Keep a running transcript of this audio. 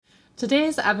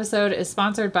Today's episode is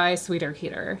sponsored by Sweeter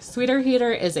Heater. Sweeter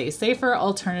Heater is a safer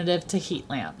alternative to heat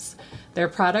lamps. Their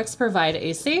products provide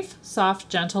a safe, soft,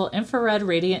 gentle infrared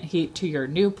radiant heat to your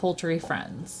new poultry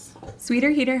friends.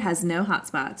 Sweeter Heater has no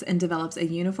hotspots and develops a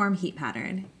uniform heat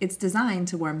pattern. It's designed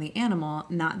to warm the animal,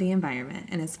 not the environment,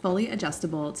 and is fully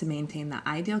adjustable to maintain the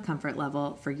ideal comfort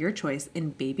level for your choice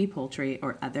in baby poultry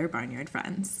or other barnyard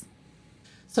friends.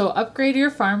 So upgrade your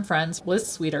farm friends with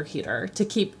Sweeter Heater to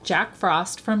keep Jack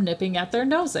Frost from nipping at their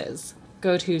noses.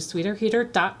 Go to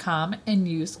sweeterheater.com and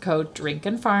use code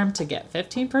DRINKANDFARM to get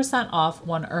 15% off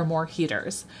one or more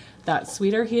heaters. That's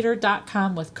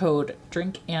sweeterheater.com with code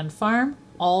DRINKANDFARM,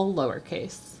 all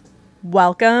lowercase.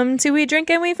 Welcome to We Drink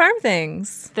and We Farm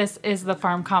Things. This is the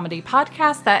farm comedy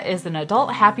podcast that is an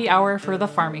adult happy hour for the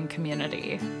farming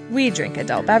community. We drink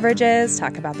adult beverages,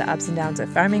 talk about the ups and downs of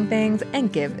farming things,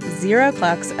 and give zero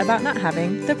clucks about not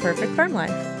having the perfect farm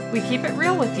life. We keep it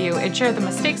real with you and share the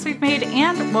mistakes we've made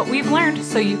and what we've learned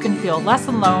so you can feel less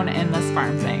alone in this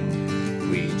farm thing.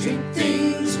 We drink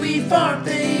things, we farm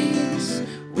things,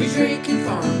 we drink and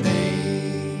farm things.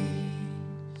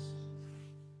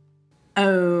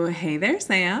 Oh, hey there,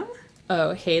 Sam.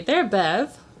 Oh, hey there,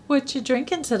 Bev. What you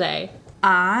drinking today?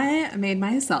 I made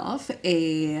myself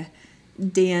a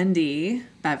dandy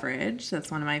beverage. That's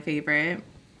one of my favorite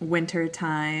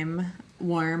wintertime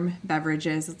warm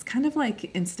beverages. It's kind of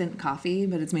like instant coffee,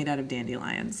 but it's made out of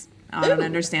dandelions. I don't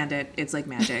understand it. It's like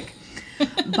magic.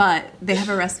 But they have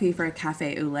a recipe for a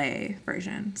cafe au lait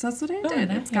version. So that's what I did.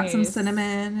 Nice. It's got some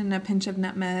cinnamon and a pinch of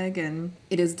nutmeg, and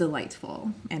it is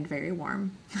delightful and very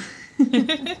warm.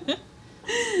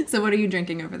 So what are you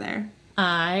drinking over there?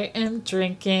 I am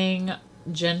drinking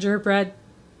Gingerbread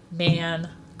Man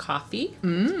coffee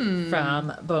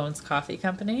from Bones Coffee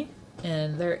Company.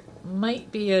 And there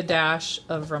might be a dash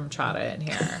of rum chata in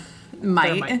here. There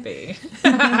might be.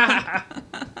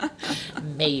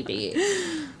 Maybe.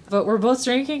 But we're both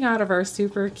drinking out of our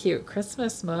super cute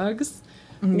Christmas mugs.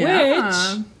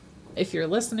 Yeah. Which, if you're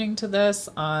listening to this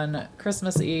on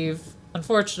Christmas Eve,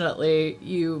 unfortunately,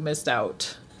 you missed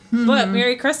out. But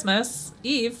Merry Christmas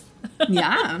Eve.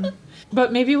 Yeah.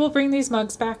 But maybe we'll bring these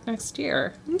mugs back next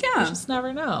year. Yeah. You just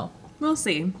never know. We'll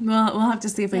see. We'll have to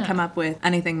see if we come up with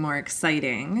anything more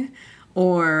exciting,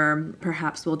 or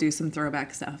perhaps we'll do some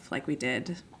throwback stuff like we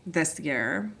did this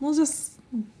year. We'll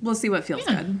see what feels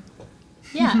good.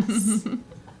 Yes.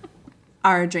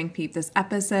 Our drink peep this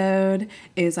episode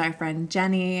is our friend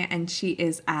Jenny, and she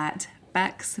is at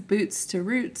Beck's Boots to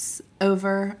Roots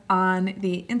over on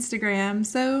the Instagram.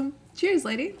 So cheers,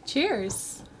 lady.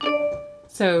 Cheers.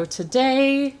 So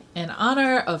today, in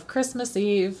honor of Christmas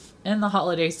Eve and the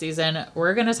holiday season,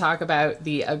 we're going to talk about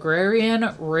the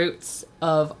agrarian roots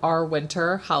of our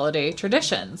winter holiday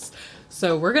traditions.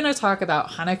 So we're going to talk about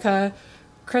Hanukkah,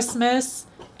 Christmas,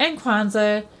 and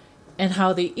Kwanzaa, and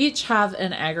how they each have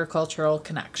an agricultural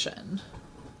connection.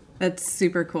 That's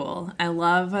super cool. I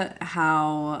love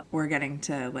how we're getting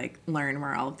to learn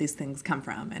where all of these things come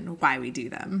from and why we do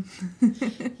them.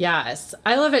 Yes,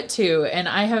 I love it too. And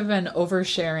I have been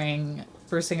oversharing,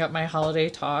 sprucing up my holiday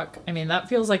talk. I mean, that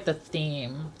feels like the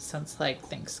theme since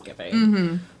Thanksgiving.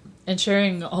 Mm-hmm. And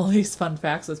sharing all these fun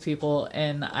facts with people.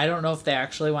 And I don't know if they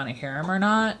actually want to hear them or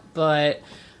not, but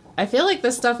I feel like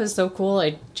this stuff is so cool.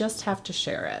 I just have to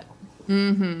share it.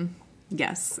 Mm-hmm.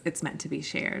 Yes, it's meant to be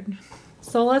shared.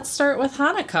 So let's start with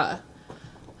Hanukkah.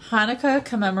 Hanukkah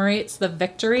commemorates the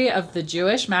victory of the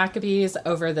Jewish Maccabees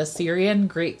over the Syrian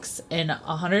Greeks in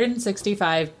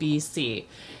 165 BC,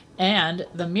 and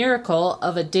the miracle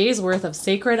of a day's worth of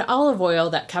sacred olive oil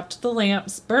that kept the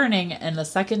lamps burning in the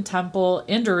Second Temple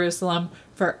in Jerusalem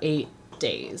for 8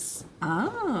 days.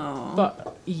 Oh.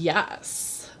 But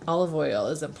yes, olive oil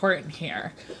is important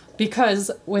here,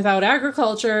 because without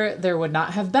agriculture, there would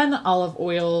not have been olive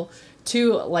oil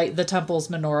to light the temple's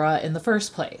menorah in the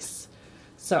first place.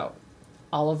 So,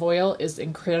 olive oil is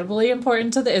incredibly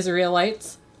important to the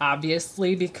Israelites,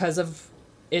 obviously because of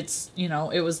its,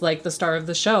 it was like the star of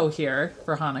the show here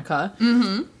for Hanukkah.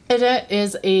 Mm-hmm. It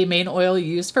is a main oil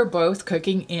used for both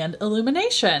cooking and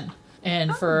illumination.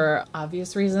 And for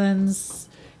obvious reasons,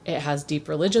 it has deep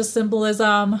religious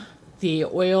symbolism. The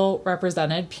oil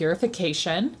represented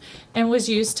purification and was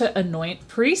used to anoint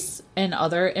priests and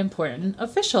other important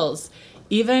officials,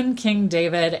 even King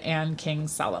David and King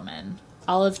Solomon.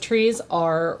 Olive trees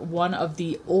are one of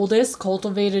the oldest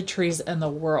cultivated trees in the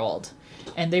world,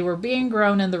 and they were being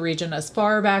grown in the region as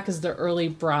far back as the early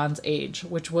Bronze Age,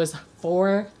 which was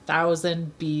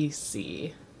 4000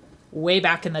 BC, way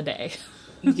back in the day.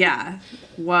 Yeah.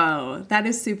 Whoa. That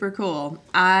is super cool.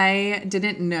 I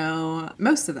didn't know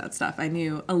most of that stuff. I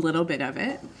knew a little bit of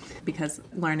it because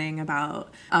learning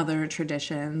about other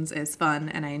traditions is fun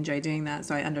and I enjoy doing that.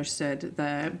 So I understood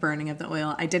the burning of the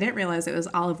oil. I didn't realize it was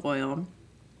olive oil.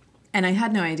 And I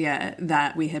had no idea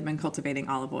that we had been cultivating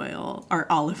olive oil or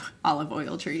olive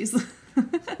oil trees.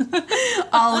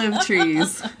 Olive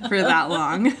trees for that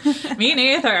long. Me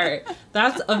neither.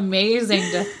 That's amazing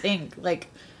to think. Like,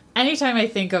 anytime I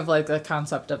think of like the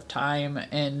concept of time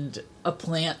and a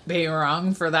plant being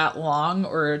around for that long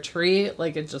or a tree,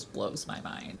 like it just blows my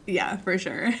mind. Yeah, for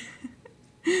sure.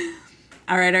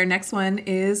 All right, our next one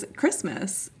is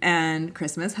Christmas. And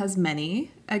Christmas has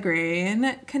many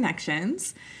agrarian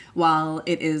connections. While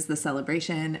it is the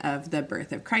celebration of the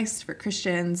birth of Christ for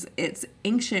Christians, its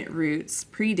ancient roots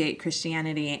predate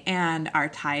Christianity and are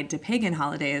tied to pagan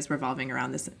holidays revolving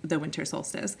around the winter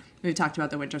solstice. We've talked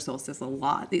about the winter solstice a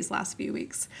lot these last few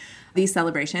weeks. These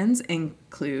celebrations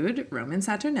include Roman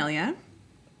Saturnalia,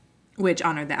 which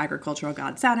honored the agricultural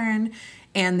god Saturn,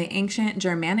 and the ancient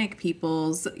Germanic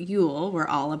peoples Yule were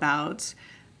all about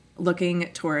looking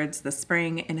towards the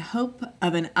spring in hope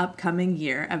of an upcoming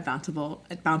year of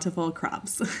bountiful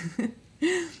crops.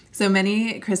 So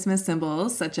many Christmas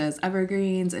symbols, such as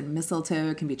evergreens and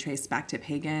mistletoe, can be traced back to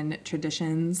pagan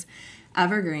traditions.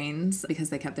 Evergreens, because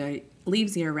they kept their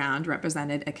leaves year-round,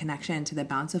 represented a connection to the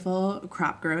bountiful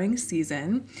crop-growing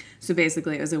season. So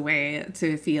basically, it was a way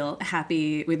to feel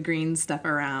happy with green stuff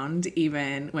around,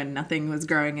 even when nothing was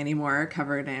growing anymore,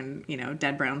 covered in,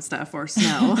 dead brown stuff or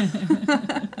snow.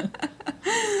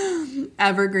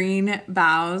 Evergreen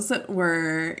boughs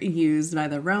were used by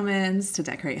the Romans to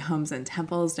decorate homes and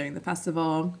temples during the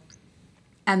festival.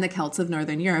 And the Celts of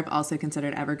Northern Europe also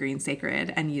considered evergreens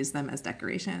sacred and used them as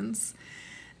decorations.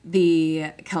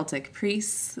 The Celtic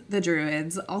priests, the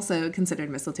Druids, also considered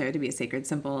mistletoe to be a sacred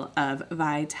symbol of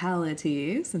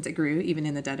vitality since it grew even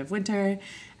in the dead of winter,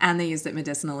 and they used it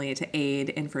medicinally to aid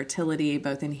in fertility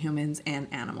both in humans and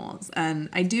animals. And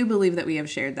I do believe that we have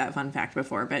shared that fun fact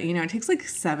before, but it takes like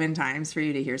 7 times for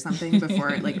you to hear something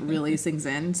before it like really sinks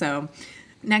in. So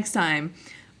next time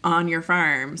on your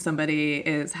farm somebody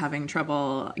is having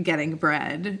trouble getting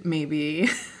bread, maybe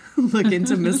look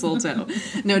into mistletoe.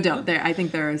 No, don't. I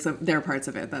think there are parts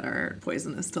of it that are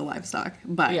poisonous to livestock,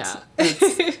 but yeah.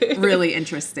 It's really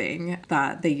interesting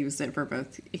that they used it for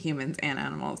both humans and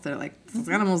animals. They're like, this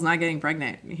animal's not getting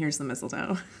pregnant. Here's the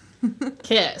mistletoe.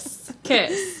 Kiss,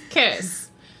 kiss, kiss.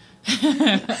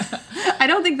 I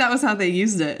don't think that was how they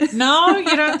used it. No,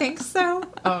 you don't think so?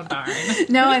 Oh, darn.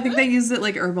 No, I think they used it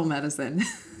like herbal medicine.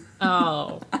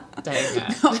 Oh, dang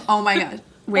it. Oh my God.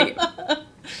 Wait.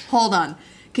 Hold on.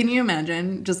 Can you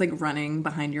imagine just like running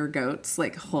behind your goats,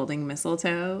 like holding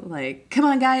mistletoe? Like, come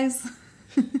on, guys.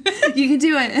 You can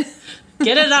do it.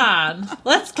 Get it on.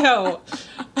 Let's go.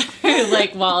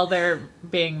 Like while they're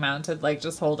being mounted, like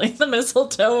just holding the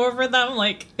mistletoe over them,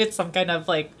 like it's some kind of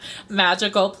like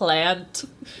magical plant.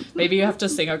 Maybe you have to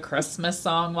sing a Christmas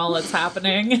song while it's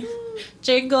happening.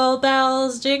 Jingle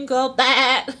bells, jingle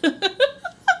bat.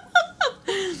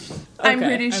 I'm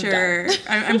pretty sure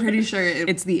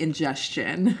it's the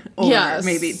ingestion or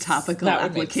maybe topical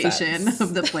application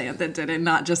of the plant that did it,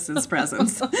 not just its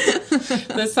presence.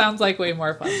 This sounds like way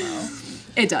more fun though.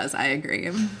 It does, I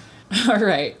agree. All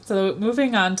right, so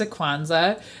moving on to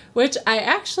Kwanzaa, which I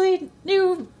actually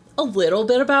knew a little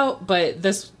bit about, but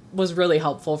this was really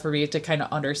helpful for me to kind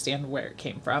of understand where it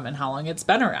came from and how long it's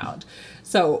been around.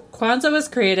 So Kwanzaa was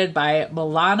created by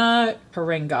Maulana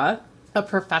Karenga, a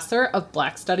professor of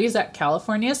Black Studies at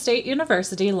California State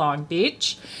University, Long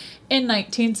Beach, in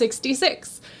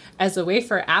 1966, as a way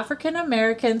for African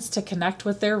Americans to connect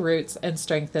with their roots and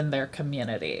strengthen their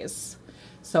communities.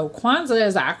 So Kwanzaa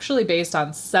is actually based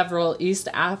on several East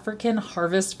African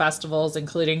harvest festivals,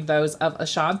 including those of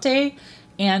Ashanti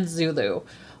and Zulu,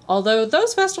 although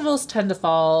those festivals tend to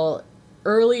fall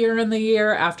earlier in the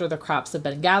year after the crops have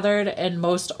been gathered and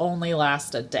most only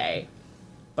last a day.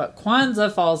 But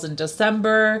Kwanzaa falls in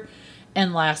December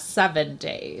and lasts 7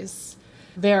 days.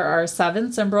 There are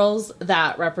 7 symbols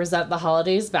that represent the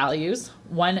holiday's values.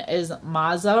 One is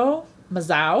Mazao.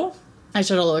 I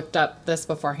should have looked up this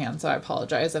beforehand, so I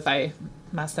apologize if I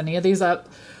mess any of these up.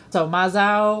 So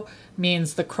Mazao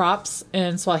means the crops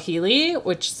in Swahili,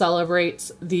 which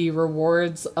celebrates the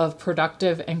rewards of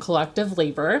productive and collective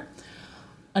labor.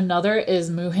 Another is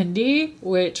Muhindi,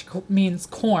 which means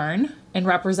corn and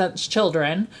represents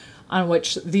children, on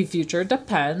which the future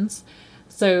depends.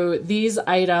 So these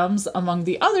items, among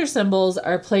the other symbols,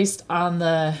 are placed on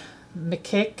the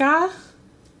mikeka.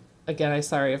 Again, I'm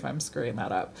sorry if I'm screwing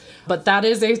that up. But that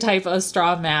is a type of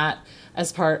straw mat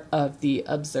as part of the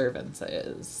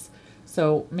observances.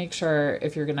 So make sure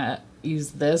if you're going to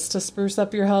use this to spruce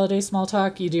up your holiday small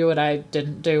talk, you do what I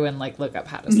didn't do and like look up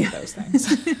how to say those things.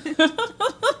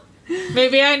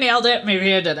 Maybe I nailed it.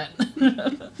 Maybe I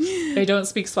didn't. I don't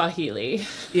speak Swahili.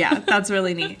 Yeah, that's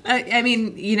really neat. I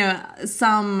mean, you know,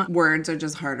 some words are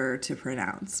just harder to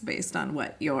pronounce based on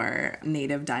what your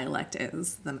native dialect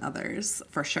is than others,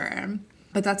 for sure.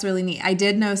 But that's really neat. I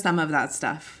did know some of that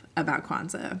stuff about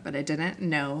Kwanzaa, but I didn't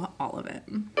know all of it.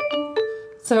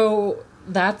 So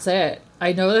that's it.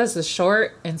 I know this is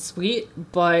short and sweet,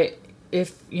 but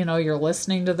if, you know, you're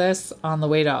listening to this on the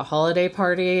way to a holiday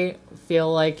party, feel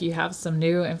like you have some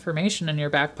new information in your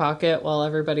back pocket while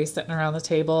everybody's sitting around the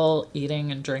table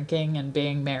eating and drinking and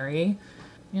being merry,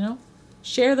 you know,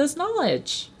 share this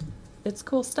knowledge. It's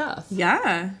cool stuff.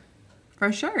 Yeah,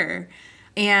 for sure.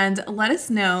 And let us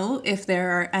know if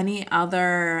there are any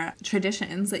other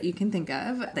traditions that you can think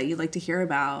of that you'd like to hear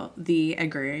about the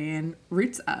agrarian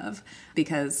roots of,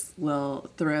 because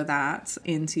we'll throw that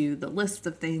into the list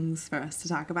of things for us to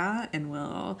talk about, and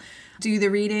we'll do the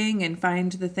reading and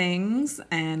find the things,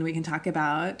 and we can talk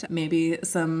about maybe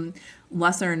some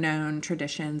lesser known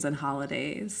traditions and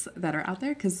holidays that are out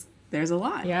there, because there's a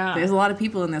lot. Yeah. There's a lot of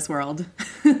people in this world.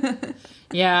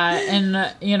 Yeah,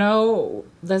 and you know,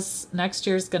 this next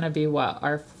year's gonna be what,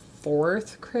 our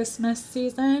 4th Christmas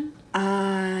season?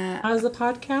 As a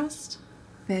podcast?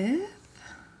 5th?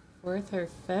 4th or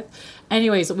 5th?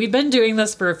 Anyways, we've been doing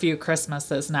this for a few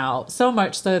Christmases now, so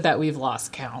much so that we've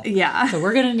lost count. Yeah. So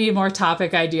we're gonna need more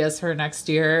topic ideas for next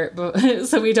year,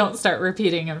 so we don't start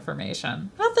repeating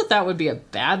information. Not that that would be a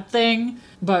bad thing,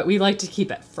 but we like to keep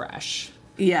it fresh.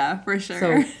 Yeah, for sure.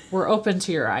 So we're open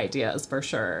to your ideas for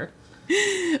sure.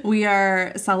 We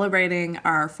are celebrating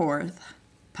our 4th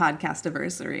podcast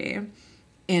anniversary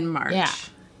in March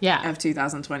Yeah. of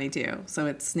 2022. So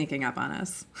it's sneaking up on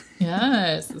us.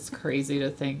 Yes. It's crazy to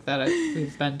think that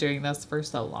we've been doing this for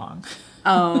so long.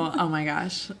 Oh my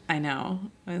gosh. I know.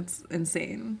 It's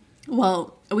insane.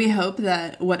 Well, we hope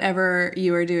that whatever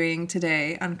you are doing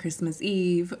today on Christmas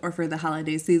Eve or for the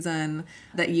holiday season,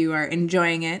 that you are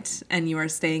enjoying it and you are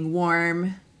staying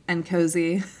warm and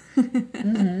cozy.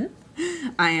 Mm-hmm.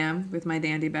 I am, with my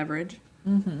dandy beverage.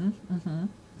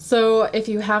 So if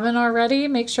you haven't already,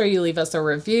 make sure you leave us a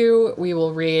review. We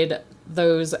will read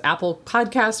those Apple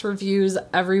Podcast reviews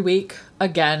every week,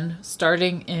 again,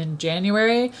 starting in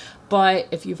January. But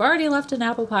if you've already left an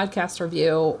Apple Podcast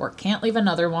review or can't leave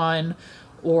another one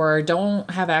or don't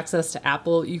have access to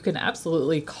Apple, you can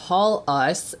absolutely call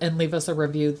us and leave us a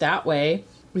review that way.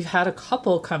 We've had a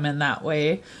couple come in that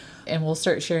way, and we'll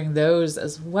start sharing those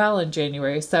as well in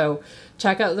January. So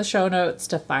check out the show notes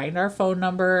to find our phone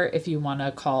number if you want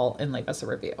to call and leave us a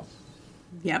review.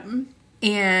 Yep.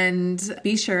 And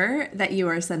be sure that you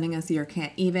are sending us your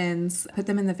can't evens. Put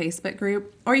them in the Facebook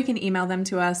group, or you can email them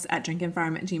to us at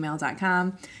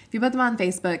drinkinfarm@gmail.com. If you put them on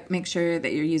Facebook, make sure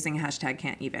that you're using hashtag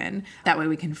can't even. That way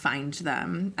we can find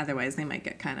them. Otherwise, they might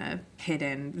get kind of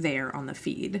hidden there on the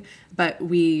feed. But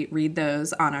we read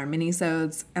those on our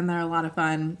mini-sodes, and they're a lot of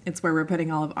fun. It's where we're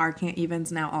putting all of our can't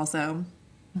evens now also.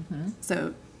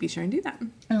 So be sure and do that.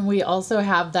 And we also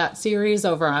have that series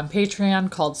over on Patreon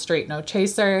called Straight No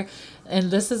Chaser. And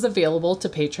this is available to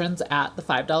patrons at the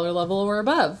 $5 level or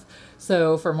above.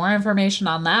 So for more information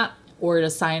on that, or to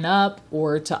sign up,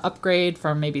 or to upgrade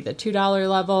from maybe the $2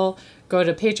 level, go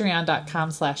to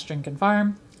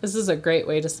patreon.com/drinkinfarm. This is a great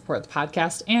way to support the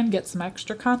podcast and get some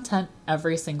extra content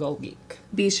every single week.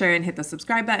 Be sure and hit the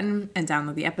subscribe button and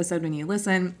download the episode when you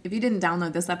listen. If you didn't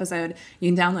download this episode,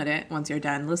 you can download it once you're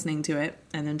done listening to it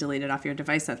and then delete it off your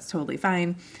device. That's totally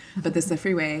fine. But this is a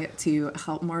free way to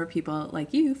help more people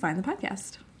like you find the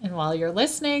podcast. And while you're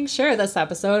listening, share this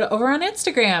episode over on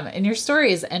Instagram in your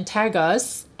stories and tag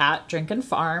us at Drinkin'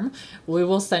 Farm. We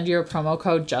will send you a promo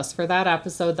code just for that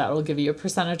episode that will give you a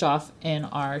percentage off in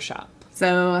our shop.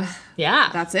 So Yeah.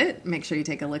 that's it. Make sure you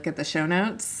take a look at the show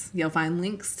notes. You'll find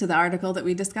links to the article that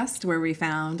we discussed where we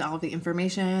found all the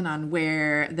information on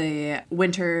where the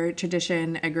winter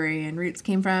tradition agrarian roots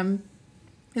came from.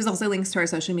 There's also links to our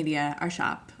social media, our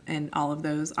shop, and all of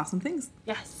those awesome things.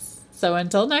 Yes. So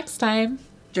until next time,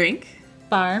 Drink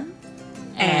farm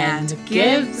and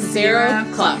give zero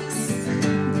clucks.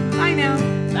 Bye now.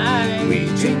 Bye. We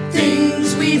drink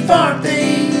things, we farm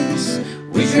things,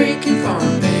 we drink and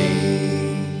farm things.